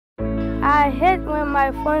I hate when my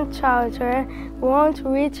phone charger won't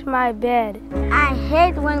reach my bed. I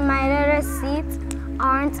hate when my leather seats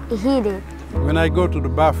aren't heated. When I go to the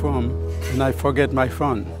bathroom and I forget my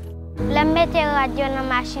phone. Le mette radio dans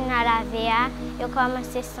machine à laver, yo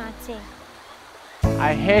commence à sentir.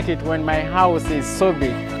 I hate it when my house is so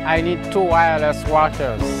big. I need 2 wireless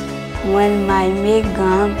waters. When my make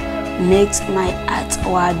gun makes my hot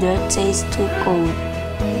water taste too cold.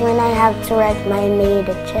 When I have to write my maid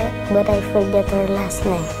a check, but I forget her last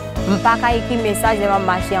name. Je ne peux pas écrire message dans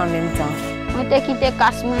ma machine en même temps. Je te quitte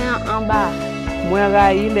casse en bas. Moi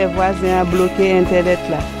raille les voisins à bloquer internet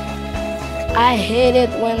là. I hate it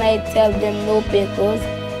when I tell them no pickles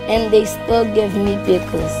and they still give me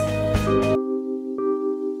pickles.